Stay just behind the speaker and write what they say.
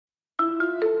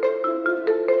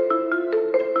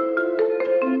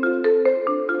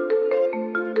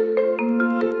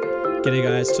G'day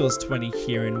guys, Tools20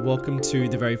 here and welcome to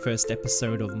the very first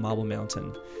episode of Marble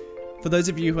Mountain. For those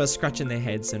of you who are scratching their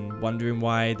heads and wondering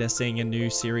why they're seeing a new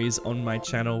series on my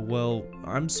channel, well,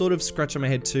 I'm sort of scratching my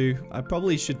head too. I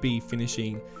probably should be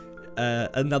finishing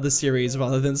another series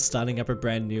rather than starting up a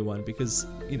brand new one because,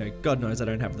 you know, God knows I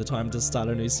don't have the time to start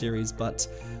a new series, but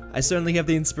I certainly have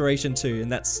the inspiration too,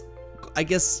 and that's, I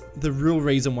guess, the real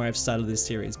reason why I've started this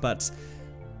series. But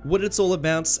what it's all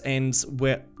about and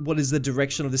what is the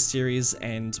direction of this series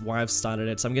and why I've started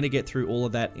it. So I'm going to get through all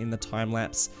of that in the time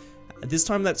lapse. This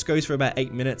time lapse goes for about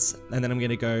 8 minutes, and then I'm going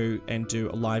to go and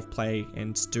do a live play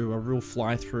and do a real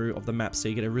fly through of the map so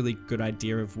you get a really good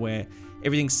idea of where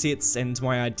everything sits and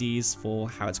my ideas for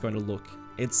how it's going to look.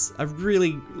 It's a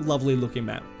really lovely looking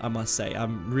map, I must say.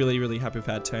 I'm really happy with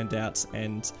how it turned out,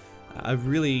 and I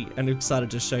really am excited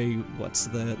to show you what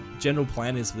the general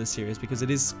plan is for this series because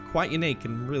it is quite unique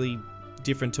and really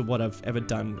different to what I've ever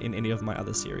done in any of my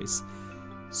other series.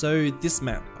 So this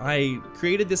map, I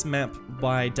created this map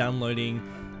by downloading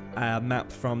a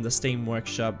map from the Steam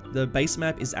Workshop. The base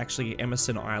map is actually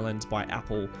Emerson Island by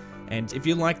Apple, and if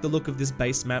you like the look of this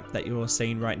base map that you're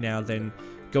seeing right now, then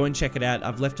go and check it out.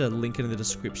 I've left a link in the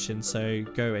description, so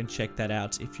go and check that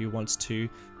out if you want to.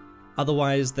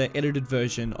 Otherwise, the edited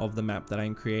version of the map that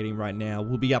I'm creating right now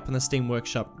will be up in the Steam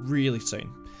Workshop really soon.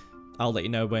 I'll let you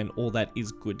know when all that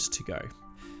is good to go.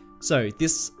 So,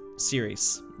 this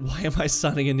series. Why am I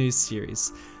starting a new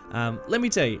series? Let me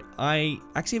tell you, I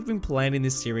actually have been planning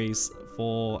this series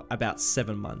for about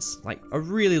 7 months. Like, a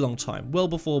really long time. Well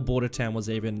before Border Town was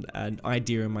even an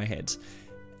idea in my head.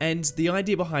 And the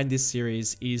idea behind this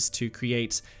series is to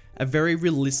create a very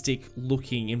realistic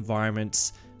looking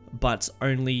environment, but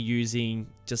only using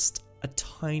just a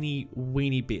tiny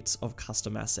weeny bit of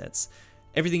custom assets.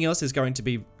 Everything else is going to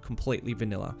be completely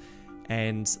vanilla,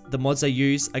 and the mods I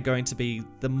use are going to be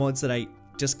the mods that I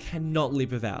just cannot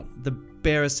live without. The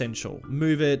bare essential.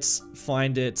 Move it,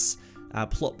 find it,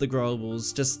 plot the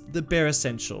globals, just the bare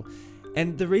essential.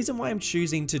 And the reason why I'm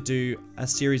choosing to do a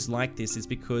series like this is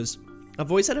because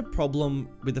I've always had a problem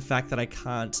with the fact that I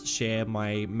can't share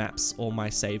my maps or my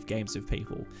save games with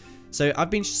people. So I've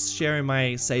been sharing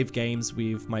my save games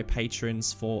with my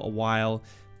patrons for a while,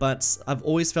 but I've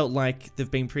always felt like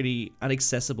they've been pretty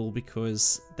inaccessible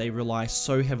because they rely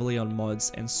so heavily on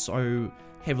mods and so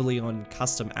heavily on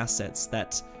custom assets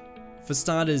that, for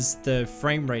starters, the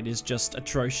frame rate is just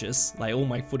atrocious. Like, all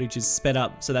my footage is sped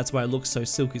up, so that's why it looks so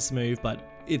silky smooth, but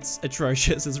it's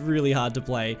atrocious. It's really hard to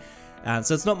play.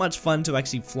 So it's not much fun to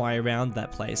actually fly around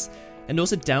that place. And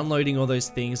also downloading all those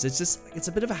things, it's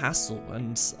a bit of a hassle,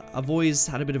 and I've always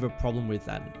had a bit of a problem with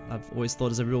that. I've always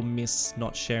thought it's a real miss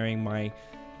not sharing my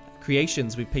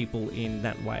creations with people in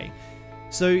that way.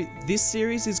 So this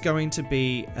series is going to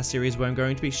be a series where I'm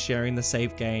going to be sharing the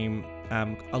save game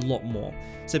a lot more.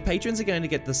 So patrons are going to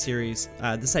get the series,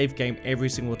 the save game every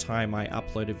single time I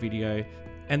upload a video.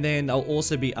 And then I'll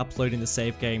also be uploading the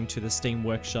save game to the Steam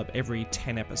Workshop every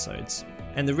 10 episodes.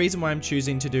 And the reason why I'm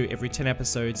choosing to do every 10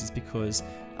 episodes is because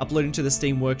uploading to the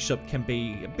Steam Workshop can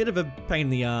be a bit of a pain in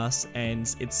the ass,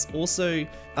 and it's also,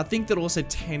 I think that also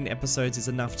 10 episodes is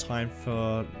enough time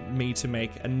for me to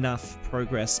make enough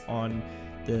progress on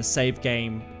the save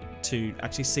game to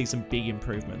actually see some big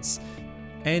improvements.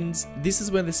 And this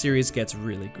is where the series gets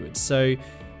really good. So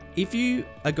if you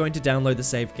are going to download the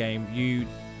save game, you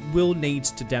will need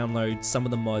to download some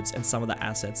of the mods and some of the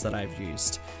assets that I've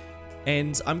used.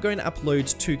 And I'm going to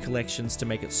upload 2 collections to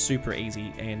make it super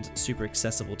easy and super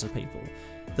accessible to people.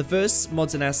 The first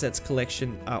mods and assets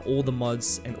collection are all the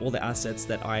mods and all the assets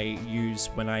that I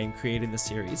use when I'm creating the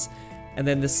series. And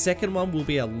then the second one will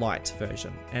be a LITE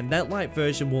version. And that LITE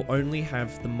version will only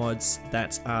have the mods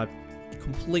that are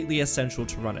completely essential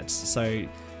to run it. So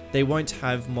they won't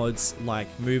have mods like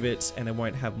Move It, and they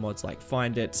won't have mods like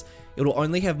Find It. It'll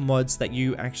only have mods that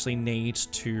you actually need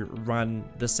to run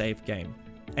the save game.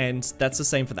 And that's the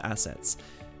same for the assets.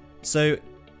 So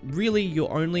really,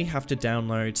 you'll only have to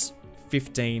download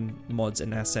 15 mods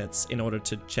and assets in order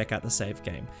to check out the save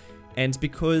game. And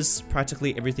because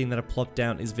practically everything that I plop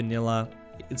down is vanilla,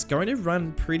 it's going to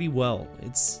run pretty well.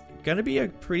 It's going to be a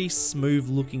pretty smooth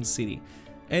looking city.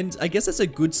 And I guess that's a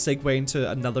good segue into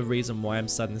another reason why I'm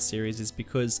starting the series, is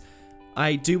because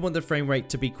I do want the frame rate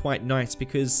to be quite nice,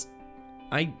 because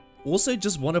I also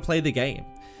just want to play the game.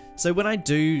 So when I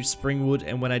do Springwood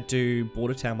and when I do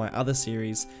Border Town, my other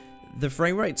series, the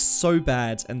frame rate's so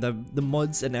bad and the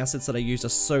mods and assets that I use are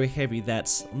so heavy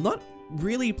that I'm not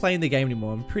really playing the game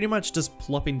anymore. I'm pretty much just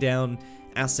plopping down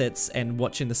assets and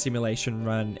watching the simulation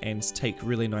run and take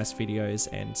really nice videos,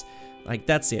 and like,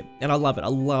 that's it. And I love it. I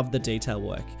love the detail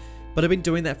work. But I've been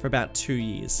doing that for about 2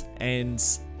 years, and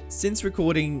Since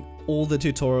recording all the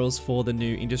tutorials for the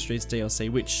new Industries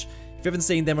DLC, which if you haven't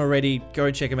seen them already, go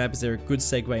and check them out because they're a good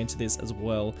segue into this as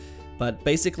well. But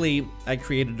basically, I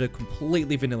created a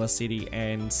completely vanilla city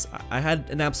and I had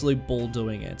an absolute ball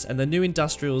doing it. And the new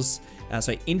Industries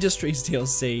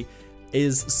DLC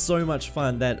is so much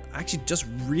fun that I actually just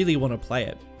really want to play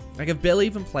it. Like, I've barely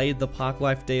even played the Park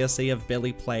Life DLC, I've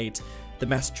barely played the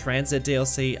Mass Transit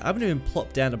DLC, I haven't even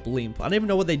plopped down a blimp, I don't even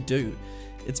know what they do.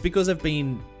 It's because I've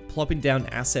been plopping down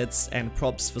assets and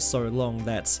props for so long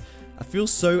that I feel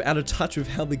so out of touch with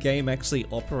how the game actually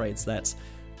operates that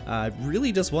I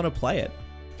really just want to play it.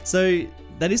 So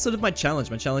that is sort of my challenge.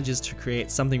 My challenge is to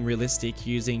create something realistic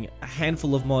using a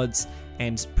handful of mods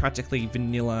and practically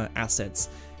vanilla assets.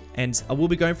 And I will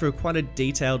be going for quite a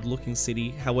detailed looking city,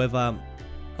 however,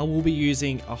 I will be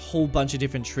using a whole bunch of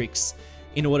different tricks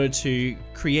in order to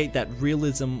create that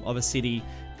realism of a city,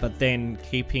 but then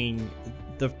keeping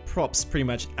the props pretty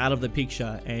much out of the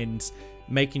picture and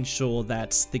making sure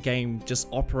that the game just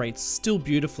operates still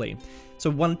beautifully. So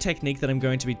one technique that I'm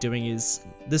going to be doing is,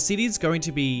 the city is going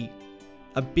to be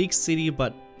a big city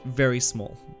but very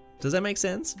small. Does that make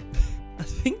sense? I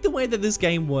think the way that this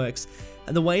game works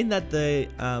and the way that the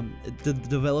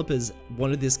developers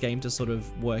wanted this game to sort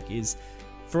of work is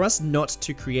for us not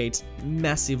to create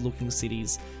massive looking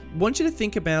cities. I want you to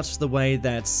think about the way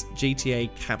that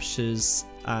GTA captures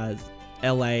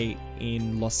LA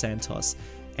in Los Santos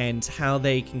and how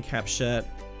they can capture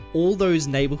all those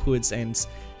neighborhoods and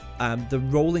the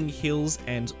rolling hills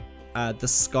and the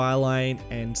skyline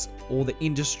and all the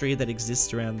industry that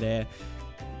exists around there.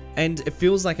 And it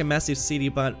feels like a massive city,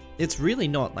 but it's really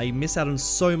not. Like, you miss out on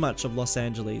so much of Los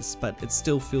Angeles, but it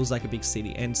still feels like a big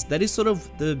city. And that is sort of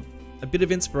a bit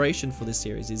of inspiration for this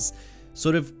series, is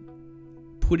sort of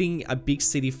putting a big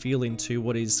city feel into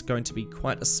what is going to be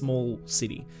quite a small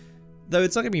city. Though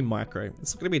it's not going to be micro,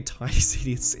 it's not going to be a tiny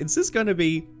city, it's just going to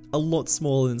be a lot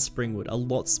smaller than Springwood, a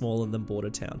lot smaller than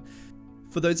Bordertown.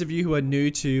 For those of you who are new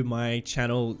to my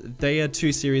channel, they are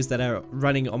two series that are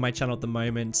running on my channel at the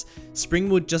moment.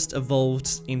 Springwood just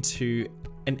evolved into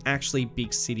an actually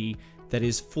big city that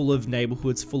is full of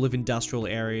neighborhoods, full of industrial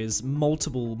areas,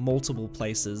 multiple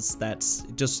places that's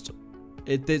just,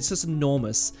 it's just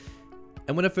enormous.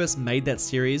 And when I first made that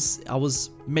series, I was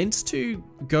meant to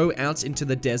go out into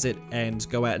the desert and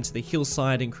go out into the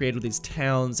hillside and create all these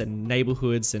towns and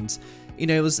neighborhoods, and you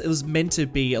know, it was meant to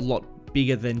be a lot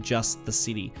bigger than just the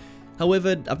city.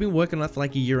 However, I've been working on that for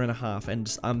like a year and a half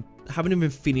and I haven't even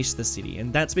finished the city,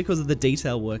 and that's because of the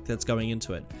detail work that's going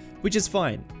into it, which is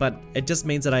fine, but it just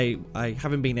means that I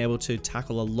haven't been able to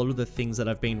tackle a lot of the things that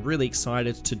I've been really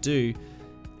excited to do.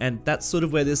 And that's sort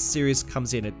of where this series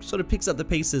comes in. It sort of picks up the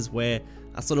pieces where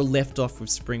I sort of left off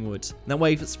with Springwood. That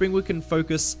way, Springwood can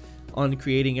focus on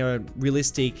creating a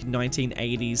realistic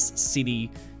 1980s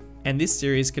city, and this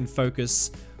series can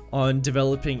focus on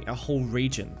developing a whole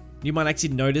region. You might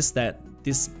actually notice that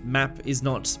this map is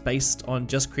not based on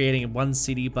just creating one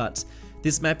city, but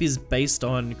this map is based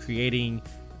on creating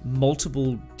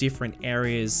multiple different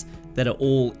areas that are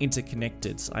all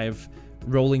interconnected. I have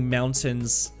rolling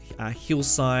mountains,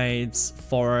 hillsides,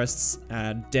 forests,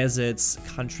 deserts,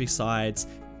 countrysides.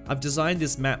 I've designed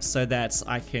this map so that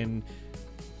I can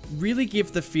really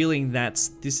give the feeling that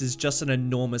this is just an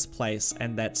enormous place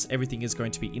and that everything is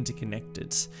going to be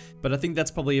interconnected. But I think that's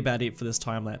probably about it for this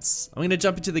time lapse. I'm going to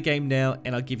jump into the game now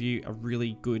and I'll give you a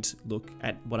really good look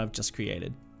at what I've just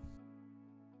created.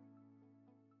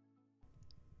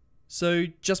 So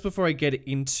just before I get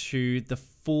into the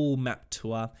full map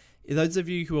tour, those of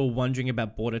you who are wondering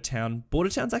about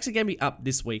Bordertown's actually going to be up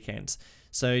this weekend.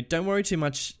 So don't worry too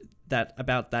much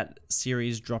about that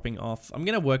series dropping off. I'm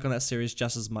going to work on that series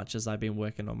just as much as I've been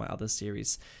working on my other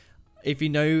series. If you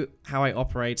know how I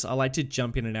operate, I like to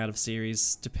jump in and out of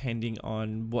series depending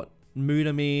on what mood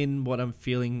I'm in, what I'm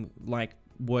feeling like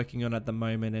working on at the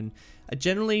moment, and I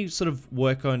generally sort of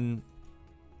work on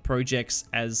projects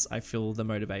as I feel the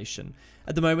motivation.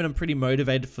 At the moment, I'm pretty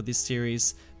motivated for this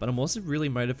series, but I'm also really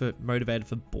motivated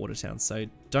for Bordertown, so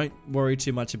don't worry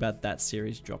too much about that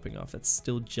series dropping off. It's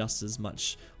still just as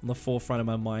much on the forefront of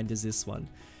my mind as this one.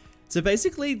 So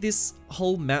basically, this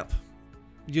whole map,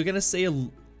 you're going to see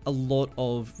a lot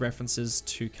of references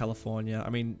to California.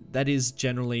 I mean, that is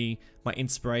generally my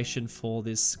inspiration for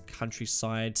this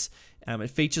countryside.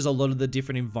 It features a lot of the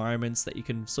different environments that you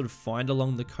can sort of find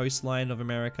along the coastline of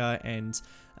America, and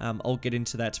I'll get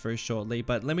into that very shortly.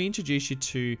 But let me introduce you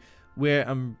to where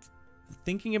I'm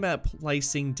thinking about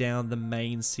placing down the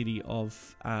main city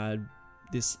of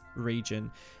this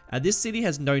region. This city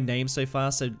has no name so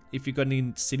far, so if you've got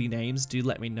any city names, do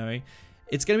let me know.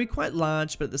 It's going to be quite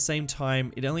large, but at the same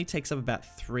time, it only takes up about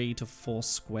 3 to 4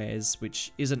 squares,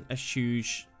 which isn't a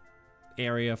huge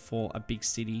area for a big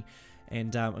city.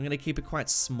 And I'm going to keep it quite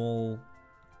small,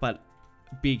 but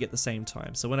big at the same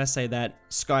time. So when I say that,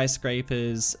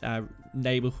 skyscrapers,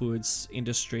 neighborhoods,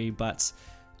 industry, but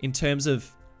in terms of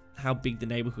how big the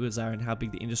neighborhoods are and how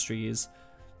big the industry is,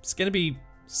 it's going to be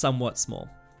somewhat small.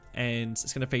 And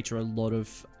it's going to feature a lot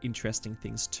of interesting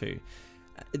things too.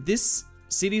 This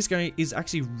city is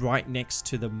actually right next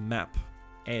to the map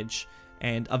edge,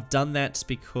 and I've done that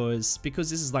because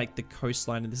this is like the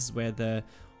coastline and this is where the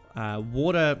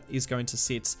water is going to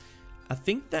sit. I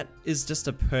think that is just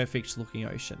a perfect looking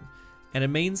ocean, and it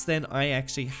means then I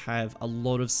actually have a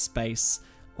lot of space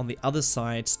on the other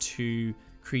side to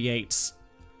create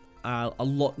a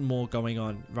lot more going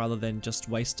on rather than just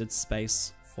wasted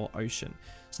space for ocean.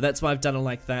 So that's why I've done it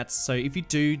like that. So if you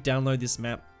do download this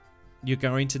map, you're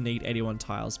going to need 81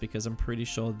 tiles, because I'm pretty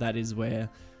sure that is where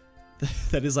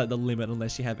that is like the limit,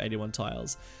 unless you have 81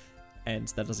 tiles, and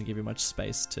that doesn't give you much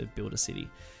space to build a city.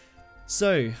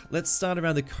 So let's start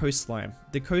around the coastline.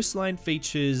 The coastline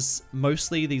features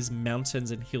mostly these mountains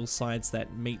and hillsides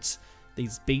that meet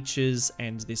these beaches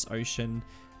and this ocean.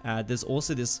 There's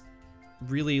also this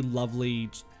really lovely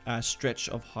stretch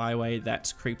of highway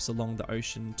that creeps along the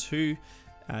ocean too,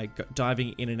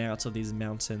 diving in and out of these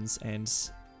mountains and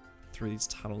through these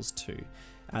tunnels too.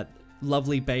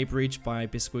 Lovely Bay Bridge by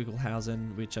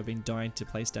Bisquigelhausen, which I've been dying to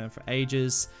place down for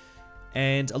ages.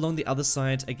 And along the other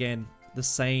side, again, the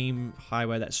same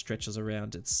highway that stretches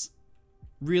around. It's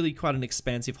really quite an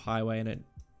expansive highway, and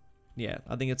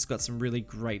I think it's got some really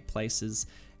great places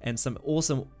and some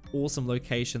awesome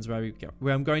locations where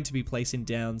I'm going to be placing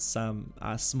down some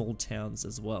small towns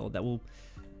as well that will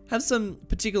have some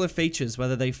particular features,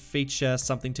 whether they feature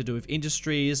something to do with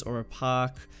industries or a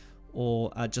park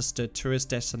or just a tourist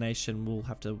destination. We'll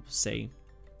have to see.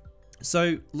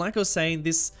 So like I was saying,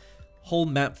 this whole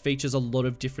map features a lot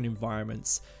of different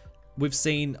environments. We've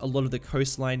seen a lot of the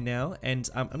coastline now, and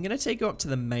I'm going to take you up to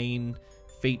the main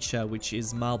feature, which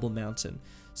is Marble Mountain.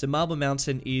 So Marble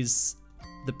Mountain is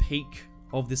the peak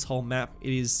of this whole map.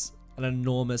 It is an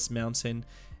enormous mountain.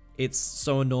 It's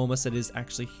so enormous that it is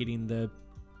actually hitting the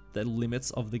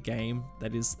limits of the game.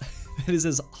 That is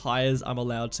as high as I'm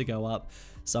allowed to go up.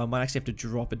 So I might actually have to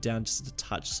drop it down just a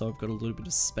touch, so I've got a little bit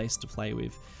of space to play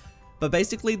with. But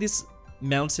basically this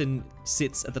mountain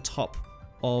sits at the top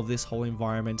of this whole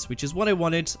environment, which is what I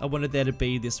wanted. I wanted there to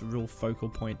be this real focal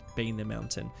point, being the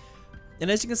mountain.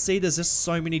 And as you can see, there's just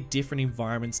so many different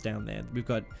environments down there. We've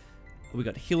got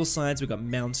hillsides, we've got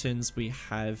mountains, we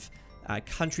have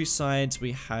countrysides,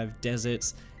 we have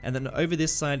deserts, and then over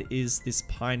this side is this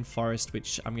pine forest,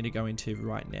 which I'm going to go into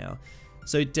right now.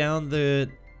 So down the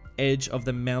edge of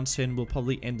the mountain, we'll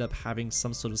probably end up having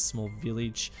some sort of small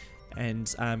village,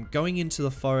 and going into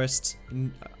the forest,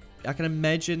 I can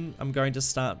imagine I'm going to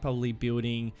start probably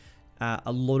building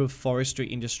a lot of forestry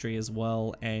industry as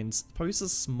well, and probably some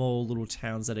small little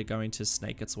towns that are going to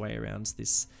snake its way around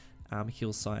this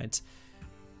hillside.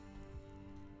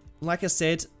 Like I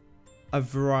said, a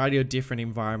variety of different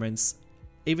environments.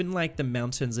 Even like the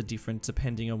mountains are different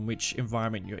depending on which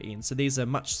environment you're in. So these are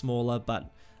much smaller,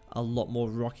 but a lot more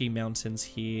rocky mountains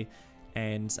here,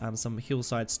 and some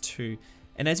hillsides too.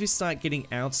 And as we start getting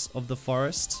out of the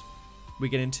forest, we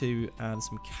get into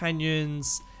some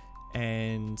canyons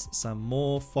and some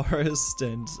more forest,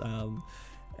 and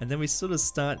then we sort of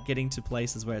start getting to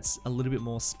places where it's a little bit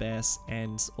more sparse,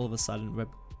 and all of a sudden we're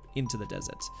into the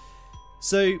desert.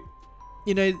 So,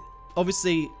 you know,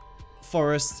 obviously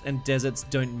forests and deserts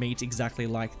don't meet exactly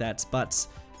like that, but,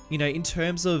 you know, in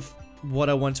terms of what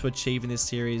I want to achieve in this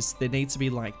series, there needs to be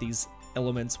like these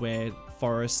elements where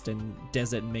forest and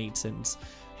desert meet, and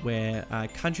where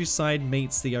countryside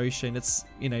meets the ocean. It's,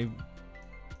 you know,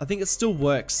 I think it still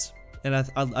works, and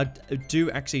I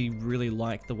do actually really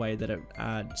like the way that it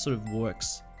sort of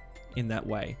works in that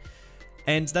way.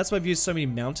 And that's why I've used so many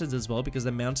mountains as well, because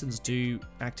the mountains do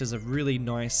act as a really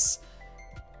nice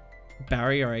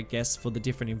barrier, I guess, for the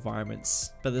different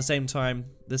environments. But at the same time,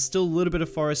 there's still a little bit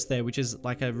of forest there, which is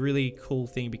like a really cool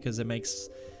thing, because it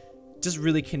just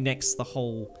really connects the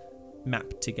whole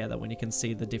map together when you can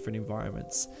see the different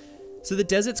environments. So the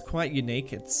desert's quite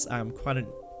unique. It's quite a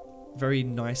very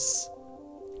nice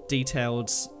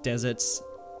detailed desert.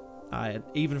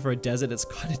 Even for a desert, it's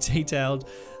kind of detailed.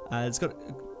 It's got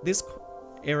this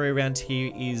area around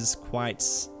here is quite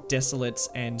desolate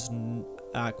and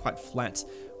quite flat,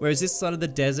 whereas this side of the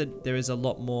desert there is a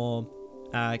lot more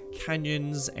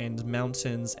canyons and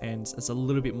mountains, and it's a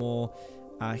little bit more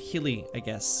hilly, I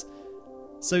guess.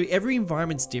 So every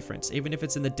environment's different. Even if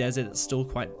it's in the desert, it's still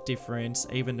quite different.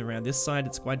 Even around this side,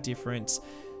 it's quite different.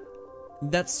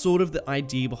 That's sort of the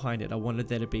idea behind it. I wanted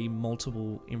there to be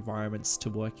multiple environments to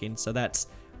work in, so that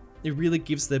it really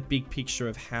gives the big picture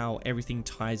of how everything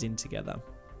ties in together.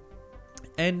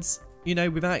 And, you know,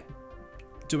 without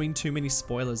doing too many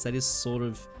spoilers, that is sort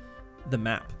of the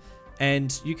map.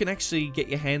 And you can actually get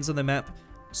your hands on the map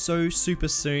so super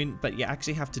soon, but you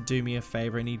actually have to do me a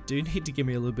favor, and you do need to give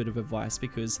me a little bit of advice,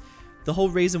 because the whole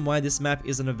reason why this map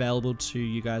isn't available to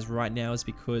you guys right now is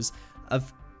because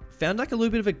I've found like a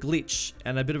little bit of a glitch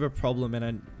and a bit of a problem, and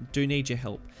I do need your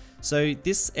help. So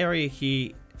this area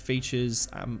here features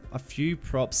a few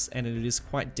props, and it is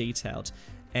quite detailed.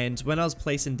 And when I was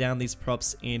placing down these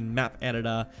props in map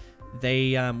editor,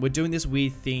 they were doing this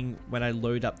weird thing when I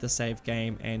load up the save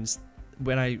game, and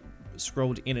when I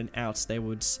scrolled in and out, they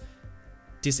would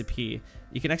disappear.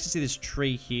 You can actually see this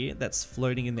tree here that's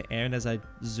floating in the air, and as I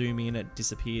zoom in, it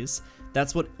disappears.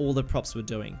 That's what all the props were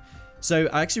doing. So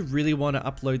I actually really want to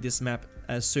upload this map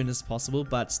as soon as possible,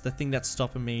 but the thing that's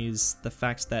stopping me is the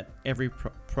fact that every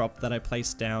prop that I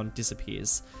place down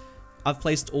disappears. I've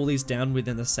placed all these down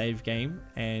within the save game,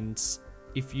 and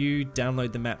if you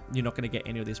download the map, you're not going to get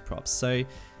any of these props. So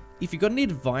if you've got any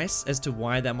advice as to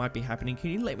why that might be happening, can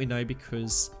you let me know,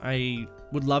 because I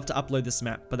would love to upload this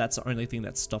map, but that's the only thing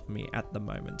that's stopping me at the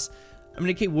moment. I'm going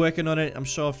to keep working on it. I'm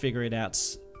sure I'll figure it out,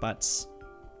 but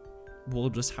we'll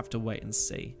just have to wait and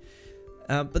see.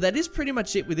 But that is pretty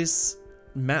much it with this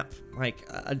map. Like,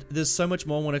 there's so much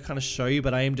more I want to kind of show you,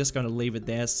 but I am just going to leave it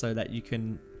there so that you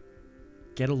can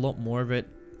get a lot more of it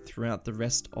throughout the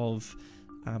rest of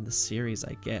the series,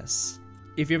 I guess.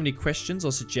 If you have any questions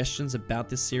or suggestions about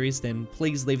this series, then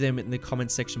please leave them in the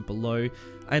comment section below.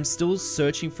 I'm still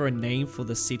searching for a name for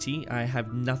the city. I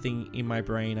have nothing in my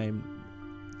brain. I'm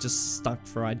just stuck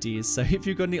for ideas. So if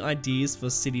you've got any ideas for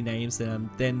city names,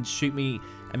 then shoot me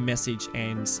a message,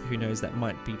 and who knows, that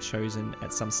might be chosen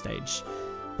at some stage.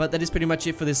 But that is pretty much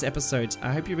it for this episode.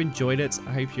 I hope you've enjoyed it.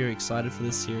 I hope you're excited for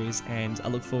this series, and I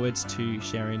look forward to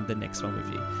sharing the next one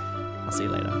with you. I'll see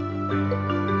you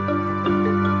later.